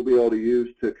that you'll be able to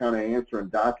use to kind of answer and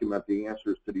document the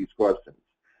answers to these questions.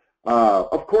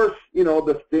 Of course, you know,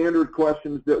 the standard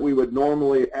questions that we would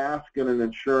normally ask in an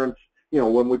insurance, you know,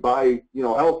 when we buy, you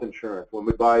know, health insurance, when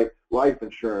we buy life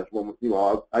insurance, when, you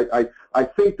know, I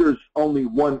think there's only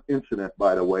one incident,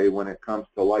 by the way, when it comes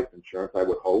to life insurance, I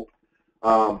would hope.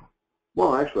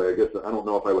 Well, actually, I guess I don't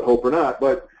know if I would hope or not,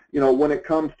 but, you know, when it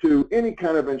comes to any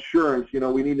kind of insurance, you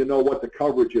know, we need to know what the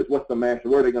coverage is, what's the max,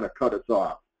 where are they going to cut us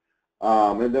off?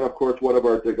 And then, of course, what are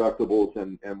our deductibles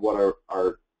and what are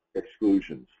our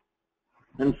exclusions?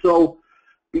 And so,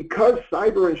 because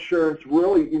cyber insurance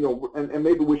really, you know, and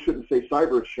maybe we shouldn't say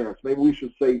cyber insurance, maybe we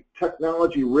should say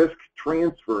technology risk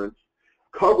transference,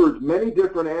 covers many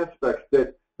different aspects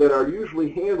that are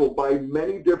usually handled by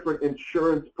many different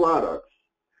insurance products.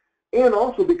 And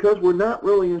also because we're not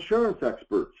really insurance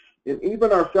experts. And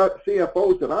even our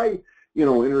CFOs that I, you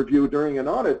know, interview during an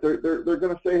audit, they're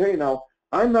going to say, hey, now,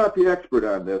 I'm not the expert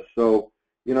on this, so,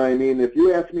 you know what I mean, if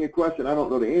you ask me a question I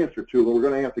don't know the answer to, then we're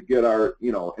going to have to get our,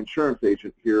 you know, insurance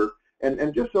agent here.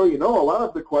 And just so you know, a lot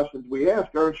of the questions we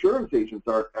ask, our insurance agents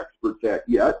aren't experts at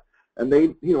yet, and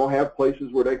they, you know, have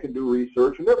places where they can do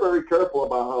research, and they're very careful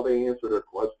about how they answer their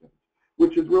questions,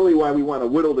 which is really why we want to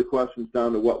whittle the questions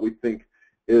down to what we think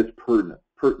is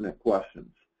pertinent questions.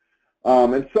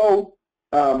 And so,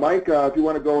 Mike, if you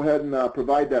want to go ahead and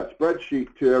provide that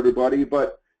spreadsheet to everybody,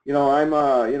 but I'm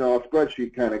a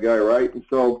spreadsheet kind of guy, right? And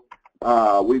so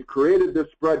we've created this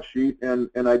spreadsheet,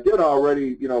 and I did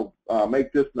already,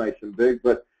 make this nice and big,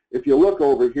 but if you look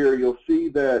over here, you'll see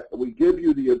that we give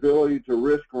you the ability to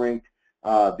risk rank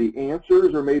the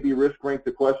answers, or maybe risk rank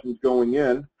the questions going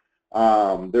in.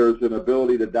 There's an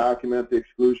ability to document the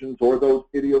exclusions or those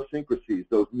idiosyncrasies,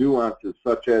 those nuances,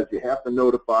 such as you have to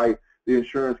notify the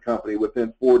insurance company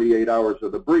within 48 hours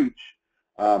of the breach,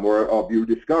 or of you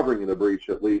discovering the breach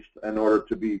at least, in order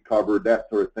to be covered, that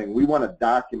sort of thing. We want to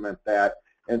document that.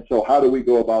 And so how do we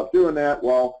go about doing that?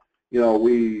 Well,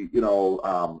 we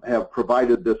have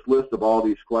provided this list of all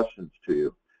these questions to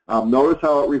you. Notice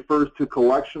how it refers to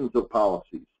collections of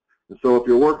policies. And so if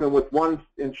you're working with one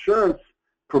insurance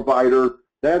provider,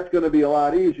 that's going to be a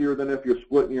lot easier than if you're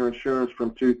splitting your insurance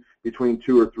between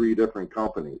 2 or 3 different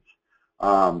companies.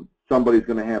 Somebody's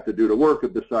going to have to do the work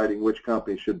of deciding which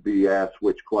company should be asked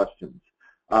which questions.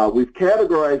 We've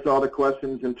categorized all the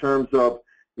questions in terms of,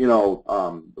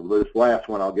 this last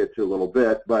one I'll get to a little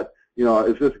bit, but,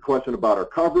 is this a question about our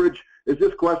coverage? Is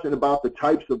this question about the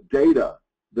types of data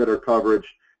that are coverage?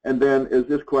 And then is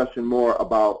this question more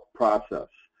about process?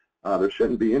 There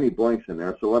shouldn't be any blanks in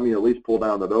there, so let me at least pull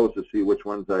down to those to see which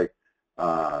ones I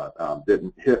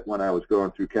didn't hit when I was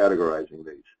going through categorizing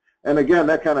these. And again,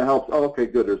 that kind of helps. Oh, okay,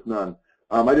 good, there's none.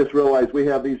 I just realized we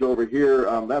have these over here.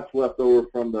 That's left over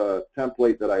from the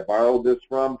template that I borrowed this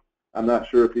from. I'm not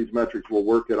sure if these metrics will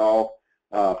work at all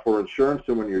for insurance,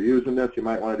 and when you're using this, you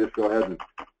might want to just go ahead and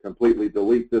completely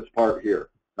delete this part here.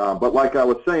 But like I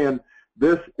was saying,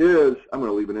 this is, I'm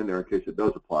going to leave it in there in case it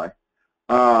does apply,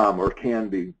 or can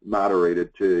be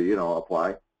moderated to,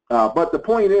 apply. But the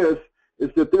point is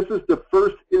that this is the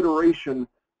first iteration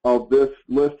of this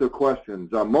list of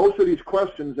questions. Most of these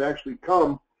questions actually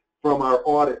come from our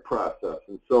audit process.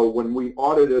 And so when we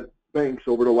audited banks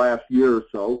over the last year or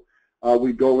so,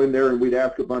 we'd go in there and we'd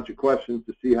ask a bunch of questions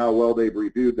to see how well they've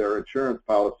reviewed their insurance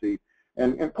policy.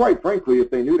 And quite frankly, if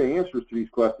they knew the answers to these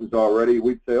questions already,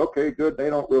 we'd say, okay, good,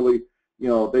 they don't really,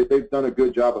 they've done a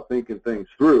good job of thinking things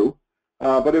through.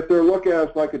 But if they're looking at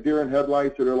us like a deer in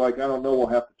headlights, or they're like, I don't know, we'll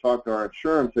have to talk to our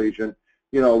insurance agent,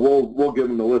 we'll give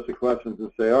them the list of questions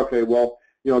and say, okay, well,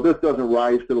 this doesn't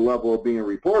rise to the level of being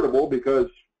reportable because,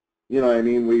 we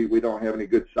don't have any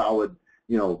good solid,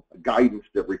 guidance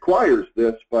that requires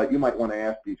this, but you might want to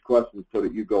ask these questions so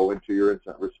that you go into your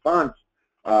instant response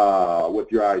with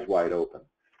your eyes wide open.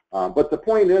 But the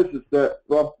point is that,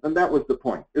 well, and that was the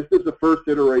point. This is the first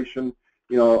iteration.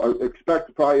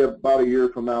 Expect probably about a year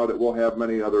from now that we'll have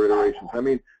many other iterations. I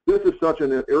mean, this is such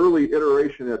an early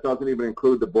iteration that doesn't even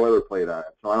include the boilerplate on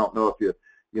it. So I don't know if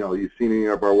you've seen any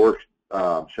of our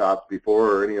workshops before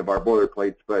or any of our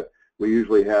boilerplates, but we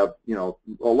usually have,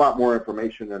 a lot more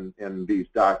information in these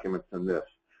documents than this.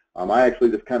 I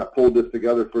actually just kind of pulled this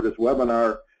together for this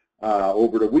webinar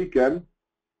over the weekend.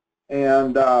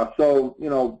 And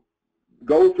so,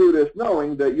 go through this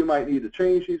knowing that you might need to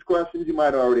change these questions. You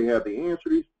might already have the answer to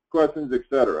these questions,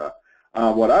 etc.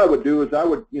 What I would do is I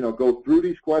would, go through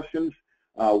these questions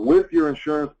with your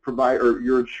insurance provider or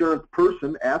your insurance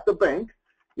person at the bank.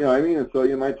 And so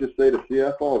you might just say to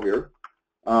CFO here.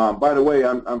 By the way,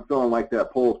 I'm feeling like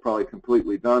that poll is probably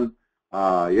completely done.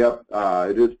 Yep,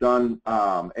 it is done.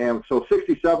 And so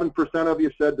 67% of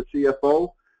you said the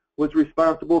CFO was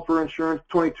responsible for insurance.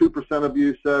 22% of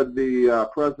you said the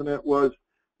president was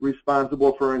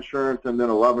responsible for insurance, and then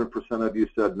 11% of you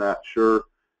said not sure.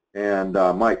 And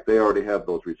Mike, they already have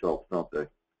those results, don't they?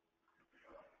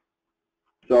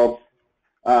 So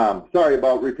sorry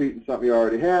about repeating something you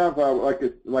already have.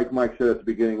 Like Mike said at the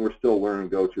beginning, we're still learning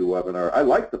GoToWebinar. I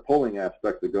like the polling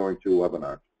aspect of going to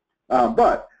webinar.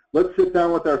 But let's sit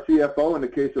down with our CFO in the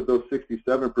case of those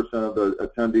 67% of the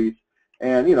attendees.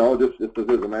 And, just as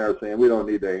a matter of saying, we don't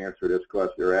need to answer this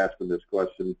question or ask them this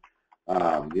question.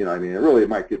 It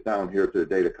might get down here to the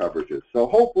data coverages. So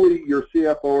hopefully your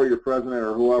CFO or your president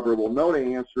or whoever will know the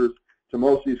answers to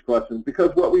most of these questions,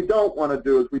 because what we don't want to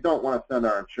do is we don't want to send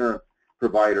our insurance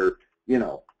provider,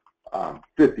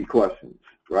 50 questions,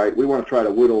 right? We want to try to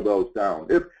whittle those down.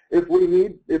 If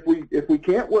we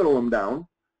can't whittle them down,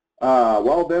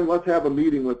 well, then let's have a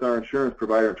meeting with our insurance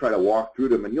provider and try to walk through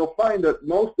them. And you'll find that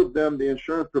most of them, the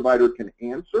insurance provider can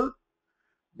answer,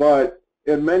 but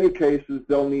in many cases,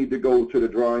 they'll need to go to the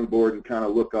drawing board and kind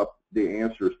of look up the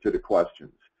answers to the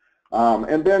questions.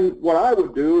 And then what I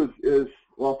would do is,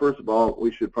 well, first of all,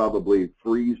 we should probably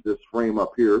freeze this frame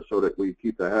up here so that we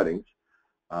keep the headings.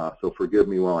 So forgive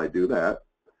me while I do that.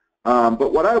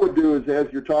 But what I would do is, as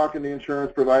you're talking to the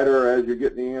insurance provider or as you're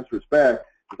getting the answers back,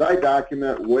 is I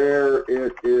document where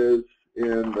it is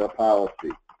in the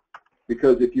policy.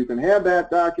 Because if you can have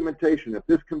that documentation, if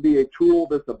this can be a tool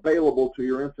that's available to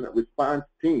your incident response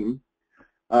team,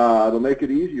 it'll make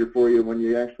it easier for you when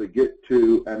you actually get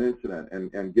to an incident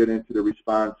and get into the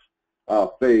response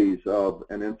phase of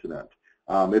an incident.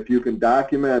 If you can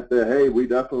document that, hey, we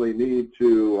definitely need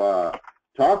to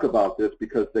talk about this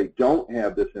because they don't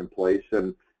have this in place,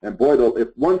 and boy, if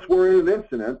once we're in an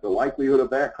incident, the likelihood of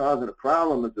that causing a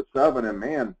problem is a 7, and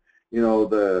man,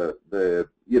 the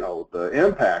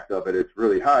impact of it is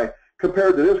really high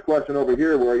compared to this question over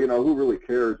here where, who really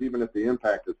cares? Even if the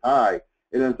impact is high,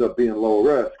 it ends up being low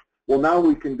risk. Well, now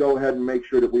we can go ahead and make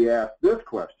sure that we ask this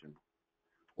question,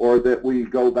 or that we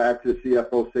go back to the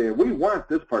CFO saying, we want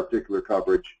this particular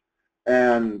coverage,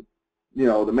 and,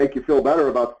 to make you feel better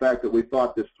about the fact that we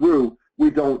thought this through, we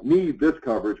don't need this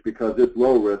coverage because it's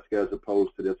low risk as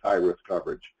opposed to this high risk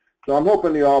coverage. So I'm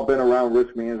hoping you all been around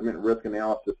risk management and risk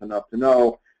analysis enough to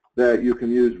know that you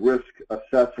can use risk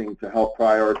assessing to help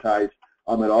prioritize.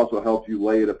 It also helps you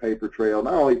lay the paper trail,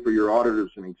 not only for your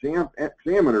auditors and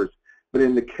examiners, but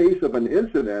in the case of an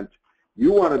incident,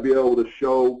 you want to be able to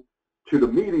show to the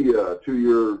media, to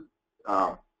your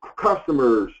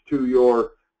customers, to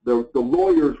the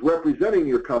lawyers representing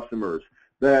your customers,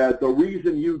 that the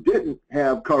reason you didn't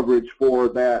have coverage for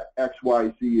that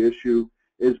XYZ issue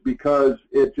is because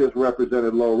it just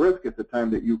represented low risk at the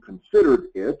time that you considered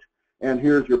it, and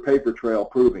here's your paper trail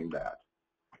proving that.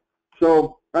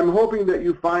 So I'm hoping that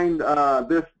you find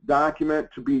this document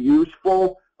to be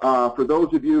useful. For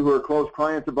those of you who are close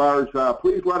clients of ours,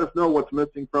 please let us know what's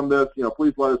missing from this.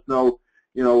 Please let us know,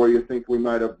 where you think we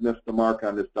might have missed the mark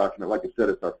on this document. Like I said,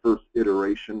 it's our first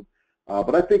iteration.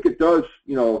 But I think it does,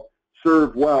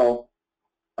 serve well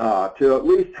to at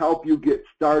least help you get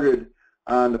started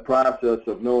on the process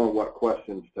of knowing what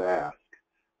questions to ask.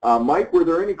 Mike, were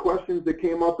there any questions that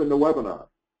came up in the webinar?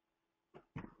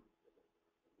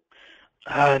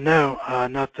 No,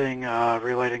 nothing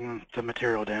relating to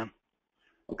material, Dan.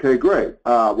 Okay, great.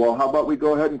 Well, how about we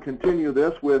go ahead and continue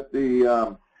this with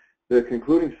the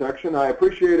concluding section. I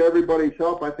appreciate everybody's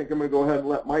help. I think I'm going to go ahead and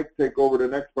let Mike take over the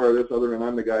next part of this, other than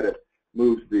I'm the guy that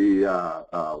moves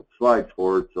the slides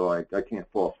forward, so I can't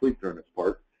fall asleep during this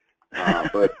part.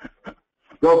 But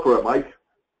go for it, Mike.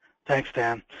 Thanks,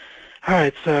 Dan. All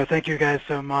right, so thank you guys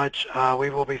so much. We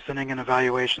will be sending an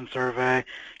evaluation survey,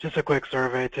 just a quick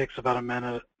survey. It takes about a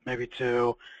minute, maybe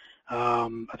 2. I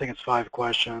think it's 5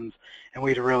 questions, and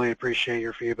we'd really appreciate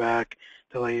your feedback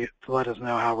to let us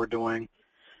know how we're doing.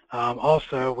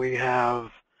 Also, we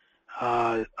have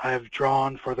I've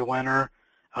drawn for the winner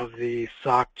of the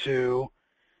SOC 2,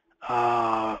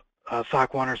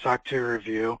 SOC 1 or SOC 2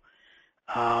 review.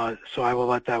 So I will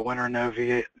let that winner know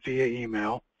via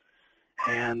email.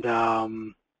 And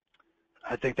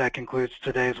I think that concludes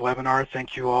today's webinar.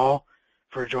 Thank you all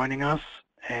for joining us,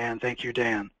 and thank you,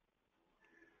 Dan.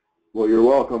 Well, you're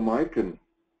welcome, Mike. And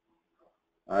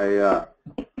I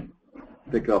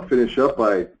think I'll finish up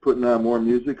by putting on more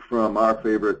music from our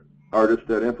favorite artist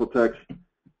at Infotex,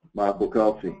 Michael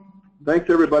Kelsey. Thanks,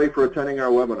 everybody, for attending our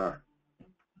webinar.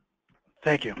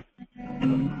 Thank you.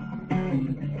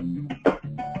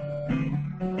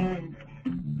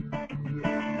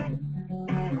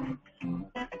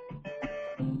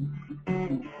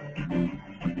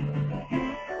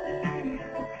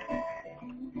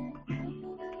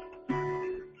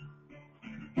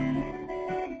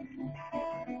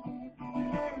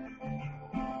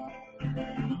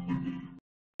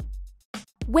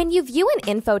 When you view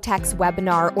an Infotex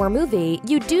webinar or movie,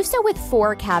 you do so with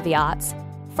 4 caveats.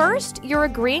 First, you're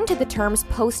agreeing to the terms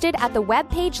posted at the web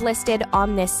page listed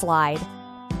on this slide.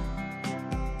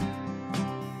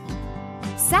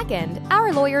 Second,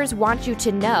 our lawyers want you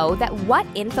to know that what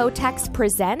Infotex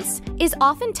presents is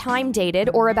often time-dated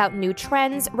or about new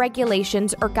trends,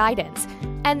 regulations, or guidance,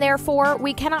 and therefore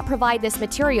we cannot provide this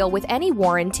material with any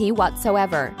warranty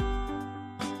whatsoever.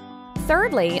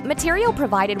 Thirdly, material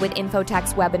provided with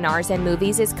Infotex webinars and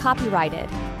movies is copyrighted.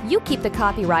 You keep the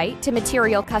copyright to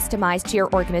material customized to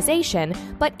your organization,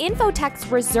 but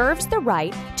Infotex reserves the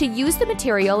right to use the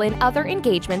material in other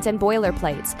engagements and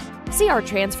boilerplates. See our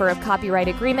transfer of copyright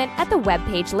agreement at the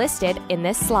webpage listed in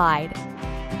this slide.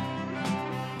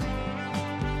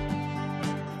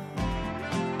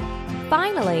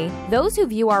 Finally, those who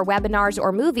view our webinars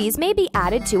or movies may be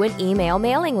added to an email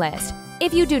mailing list.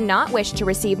 If you do not wish to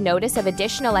receive notice of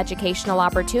additional educational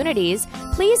opportunities,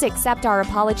 please accept our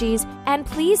apologies and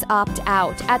please opt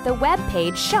out at the web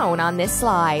page shown on this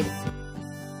slide.